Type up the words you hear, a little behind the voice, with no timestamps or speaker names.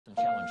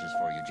challenges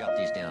for you. Jot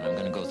these down. I'm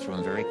going to go through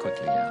them very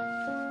quickly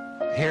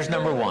now. Here's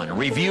number one.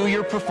 Review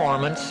your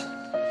performance,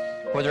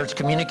 whether it's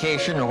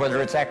communication or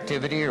whether it's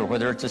activity or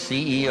whether it's a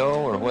CEO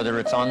or whether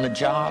it's on the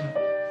job.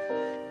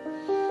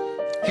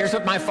 Here's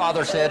what my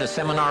father said, a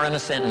seminar in a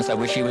sentence. I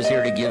wish he was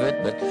here to give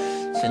it, but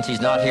since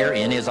he's not here,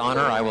 in his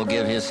honor, I will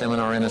give his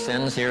seminar in a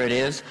sentence. Here it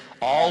is.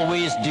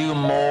 Always do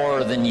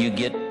more than you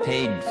get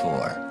paid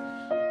for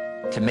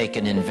to make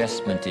an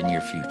investment in your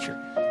future.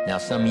 Now,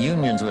 some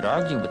unions would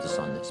argue with us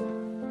on this.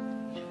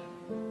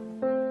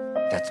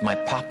 That's my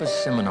papa's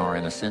seminar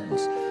in a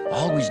sentence.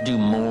 Always do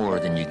more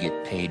than you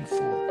get paid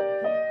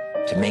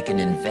for to make an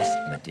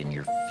investment in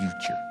your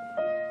future.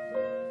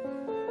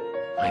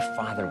 My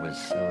father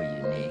was so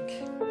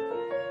unique.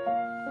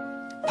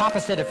 Papa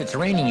said if it's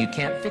raining, you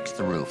can't fix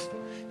the roof.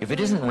 If it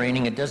isn't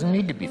raining, it doesn't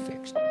need to be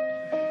fixed.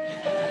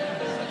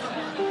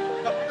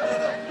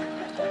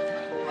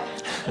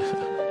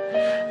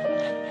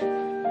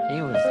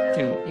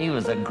 He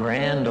was a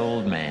grand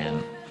old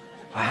man.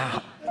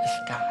 Wow, this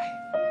guy.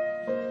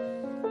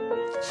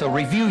 So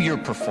review your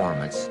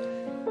performance,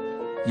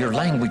 your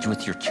language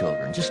with your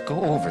children. Just go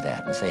over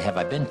that and say, have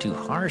I been too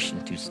harsh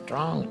and too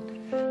strong,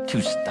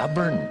 too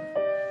stubborn?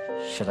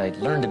 Should I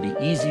learn to be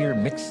easier,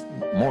 mix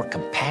more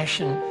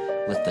compassion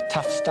with the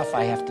tough stuff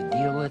I have to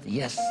deal with?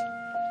 Yes.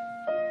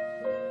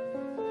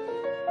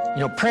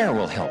 You know, prayer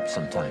will help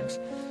sometimes.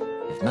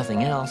 If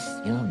nothing else,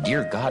 you know,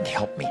 dear God,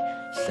 help me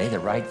say the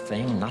right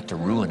thing, not to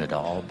ruin it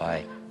all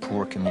by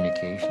poor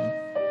communication.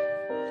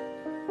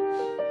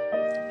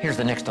 Here's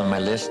the next on my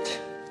list.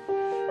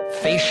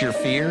 Face your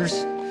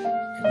fears.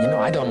 You know,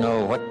 I don't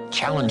know what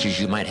challenges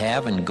you might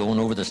have in going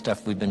over the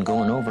stuff we've been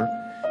going over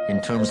in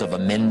terms of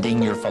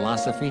amending your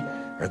philosophy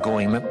or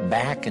going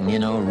back and, you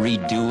know,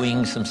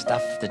 redoing some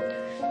stuff that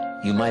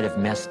you might have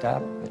messed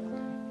up.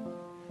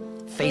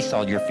 Face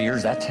all your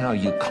fears. That's how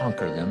you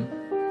conquer them.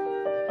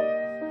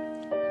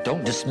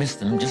 Don't dismiss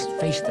them, just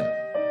face them.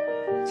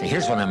 Say,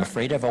 here's what I'm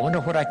afraid of. I wonder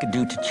what I could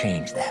do to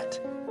change that.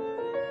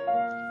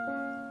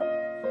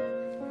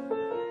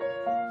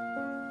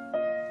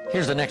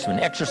 Here's the next one.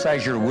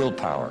 Exercise your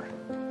willpower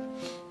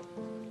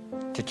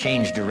to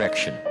change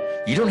direction.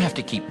 You don't have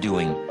to keep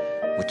doing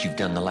what you've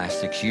done the last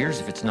 6 years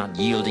if it's not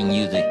yielding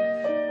you the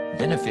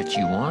benefits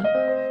you want.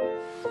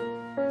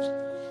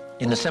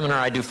 In the seminar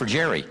I do for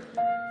Jerry,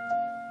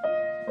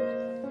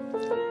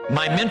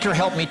 my mentor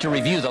helped me to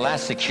review the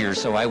last 6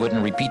 years so I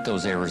wouldn't repeat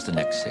those errors the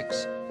next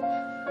 6.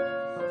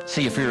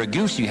 See, if you're a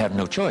goose, you have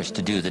no choice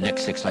to do the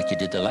next 6 like you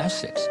did the last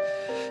 6.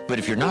 But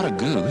if you're not a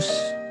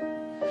goose,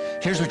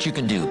 here's what you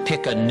can do.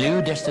 Pick a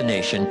new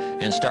destination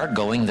and start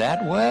going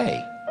that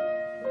way.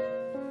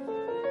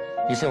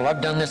 You say, well,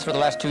 I've done this for the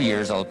last 2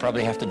 years. I'll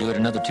probably have to do it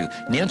another 2.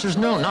 And the answer is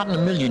no, not in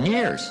a million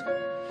years.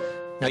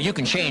 Now, you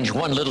can change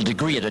one little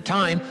degree at a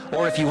time,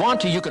 or if you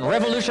want to, you can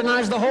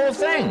revolutionize the whole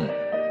thing.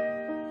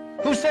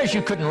 Who says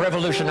you couldn't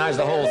revolutionize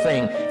the whole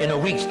thing in a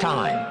week's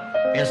time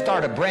and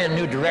start a brand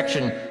new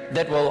direction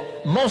that will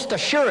most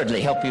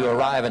assuredly help you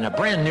arrive in a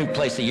brand new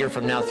place a year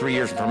from now, 3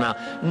 years from now?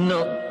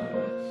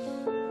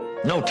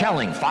 No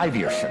telling 5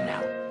 years from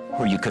now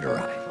where you could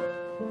arrive.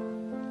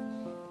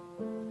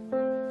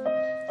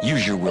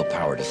 Use your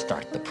willpower to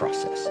start the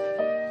process.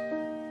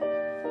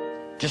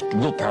 Just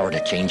willpower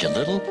to change a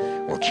little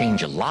or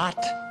change a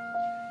lot.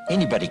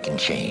 Anybody can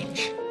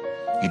change.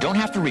 You don't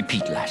have to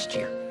repeat last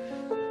year.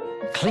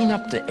 Clean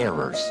up the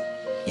errors.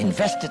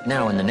 Invest it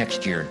now in the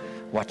next year.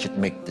 Watch it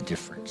make the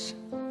difference.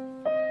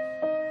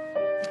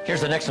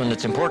 Here's the next one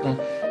that's important.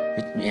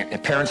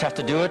 Parents have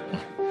to do it.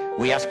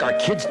 We ask our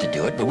kids to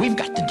do it, but we've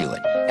got to do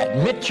it.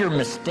 Admit your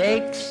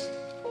mistakes.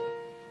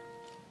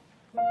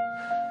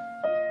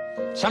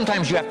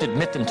 Sometimes you have to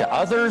admit them to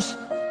others.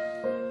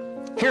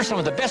 Here's some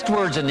of the best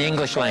words in the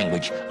English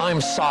language. I'm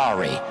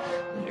sorry.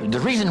 The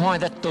reason why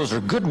those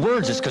are good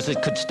words is because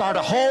it could start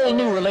a whole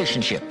new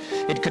relationship.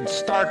 It could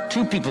start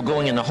 2 people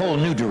going in a whole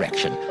new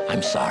direction.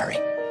 I'm sorry.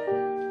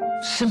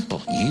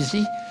 Simple,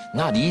 easy.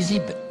 Not easy,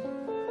 but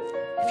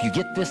if you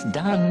get this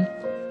done,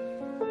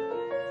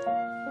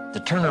 the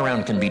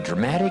turnaround can be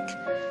dramatic.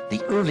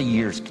 The early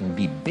years can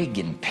be big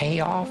in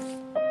payoff.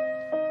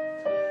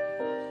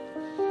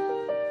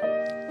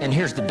 And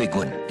here's the big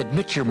one.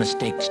 Admit your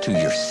mistakes to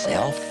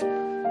yourself.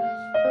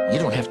 You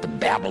don't have to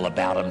babble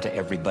about them to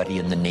everybody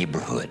in the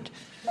neighborhood.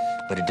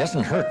 But it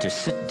doesn't hurt to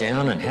sit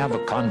down and have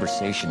a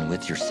conversation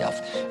with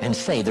yourself and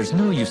say, there's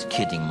no use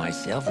kidding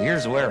myself.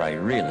 Here's where I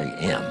really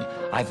am.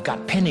 I've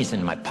got pennies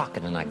in my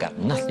pocket and I got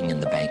nothing in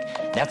the bank.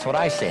 That's what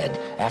I said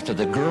after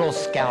the Girl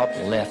Scout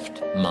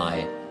left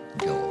my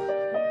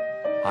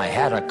door. I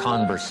had a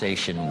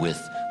conversation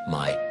with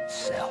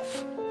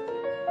myself.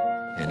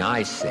 And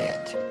I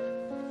said,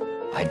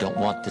 I don't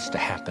want this to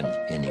happen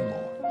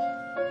anymore.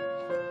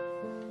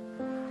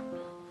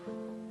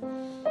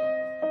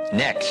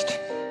 Next,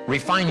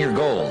 refine your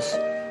goals.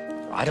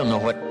 I don't know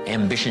what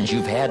ambitions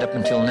you've had up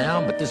until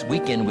now, but this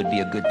weekend would be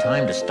a good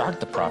time to start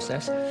the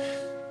process.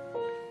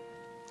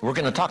 We're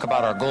going to talk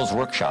about our goals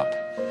workshop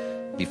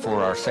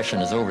before our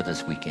session is over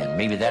this weekend.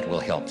 Maybe that will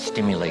help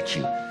stimulate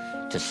you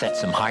to set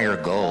some higher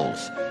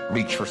goals.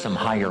 Reach for some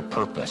higher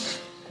purpose.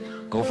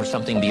 Go for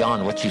something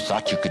beyond what you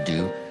thought you could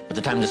do. By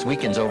the time this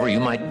weekend's over, you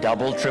might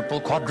double, triple,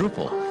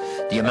 quadruple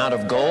the amount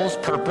of goals,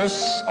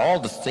 purpose, all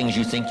the things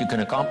you think you can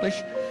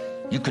accomplish.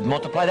 You could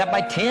multiply that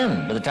by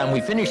 10 by the time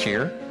we finish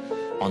here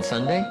on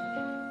Sunday.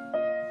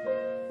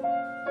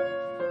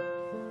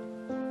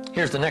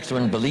 Here's the next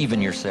one, believe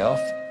in yourself.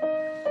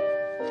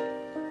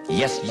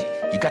 Yes,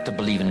 you got to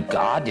believe in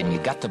God, and you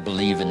got to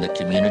believe in the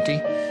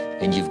community,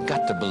 and you've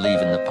got to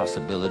believe in the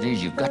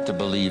possibilities. You've got to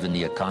believe in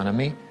the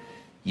economy.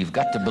 You've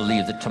got to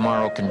believe that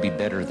tomorrow can be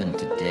better than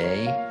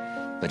today.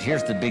 But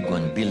here's the big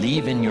one,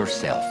 believe in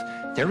yourself.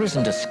 There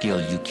isn't a skill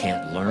you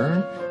can't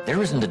learn.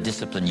 There isn't a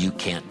discipline you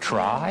can't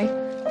try.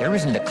 There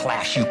isn't a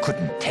class you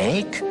couldn't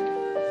take.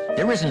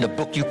 There isn't a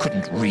book you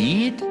couldn't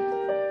read.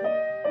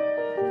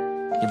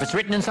 If it's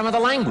written in some other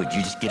language,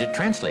 you just get it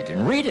translated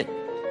and read it.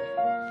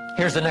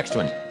 Here's the next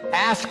one.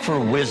 Ask for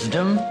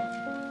wisdom.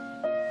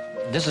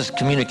 This is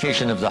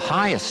communication of the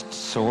highest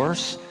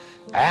source.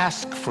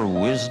 Ask for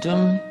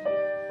wisdom.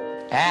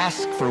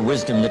 Ask for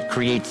wisdom that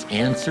creates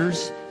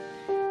answers.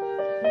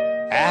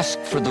 Ask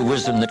for the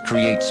wisdom that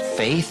creates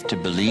faith to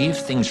believe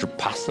things are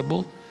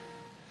possible.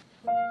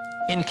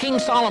 In King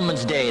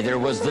Solomon's day, there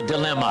was the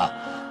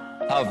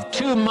dilemma of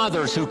two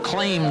mothers who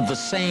claimed the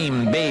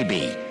same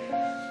baby.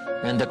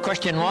 And the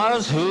question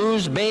was,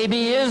 whose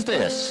baby is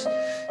this?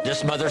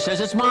 This mother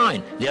says, it's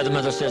mine. The other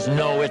mother says,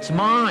 no, it's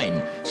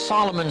mine.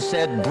 Solomon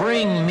said,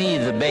 bring me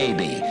the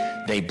baby.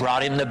 They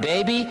brought him the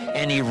baby,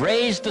 and he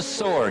raised the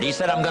sword. He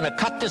said, I'm going to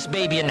cut this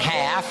baby in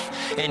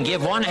half and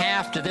give one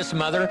half to this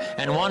mother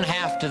and one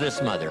half to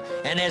this mother.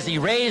 And as he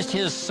raised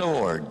his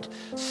sword,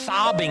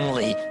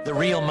 sobbingly, the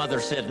real mother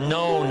said,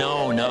 no,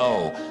 no,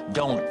 no,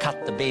 don't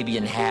cut the baby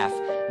in half.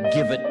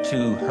 Give it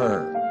to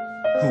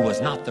her, who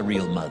was not the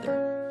real mother.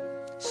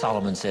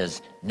 Solomon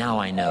says, now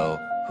I know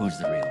who's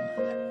the real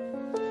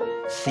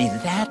mother. See,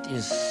 that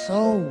is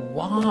so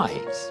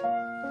wise.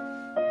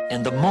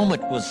 And the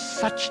moment was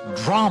such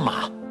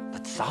drama.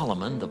 But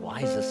Solomon, the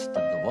wisest of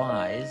the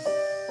wise,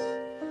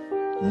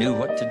 knew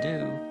what to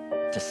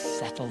do to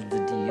settle the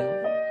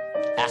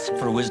deal. Ask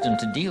for wisdom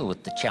to deal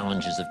with the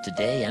challenges of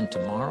today and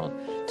tomorrow,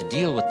 to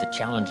deal with the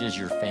challenges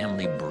your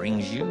family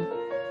brings you.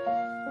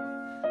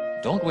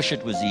 Don't wish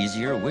it was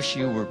easier, wish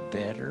you were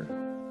better.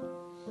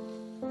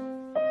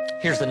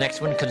 Here's the next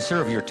one,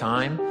 conserve your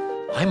time.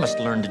 I must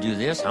learn to do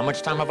this. How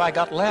much time have I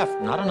got left?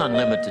 Not an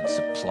unlimited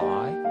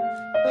supply.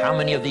 How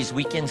many of these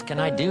weekends can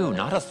I do?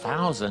 Not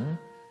 1,000,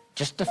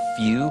 just a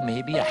few,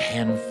 maybe a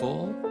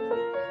handful.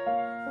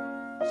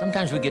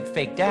 Sometimes we get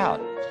faked out.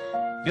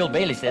 Bill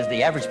Bailey says,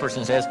 the average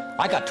person says,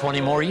 I got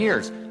 20 more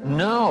years.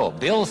 No,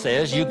 Bill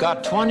says you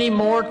got 20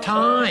 more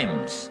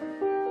times.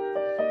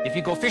 If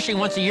you go fishing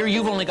once a year,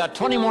 you've only got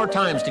 20 more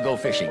times to go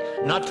fishing.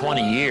 Not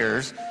 20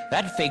 years.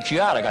 That fakes you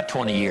out. I got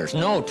 20 years.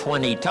 No,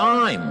 20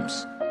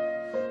 times.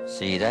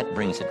 See, that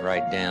brings it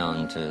right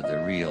down to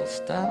the real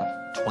stuff.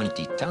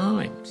 20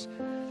 times.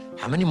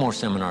 How many more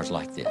seminars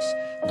like this?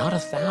 Not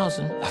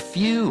 1,000, a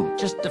few,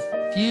 just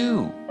a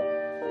few.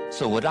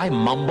 So would I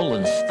mumble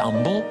and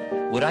stumble?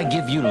 Would I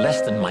give you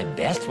less than my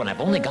best when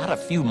I've only got a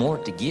few more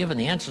to give? And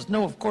the answer is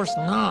no, of course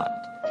not.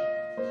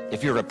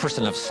 If you're a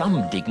person of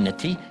some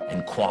dignity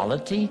and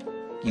quality,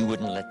 you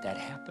wouldn't let that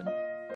happen.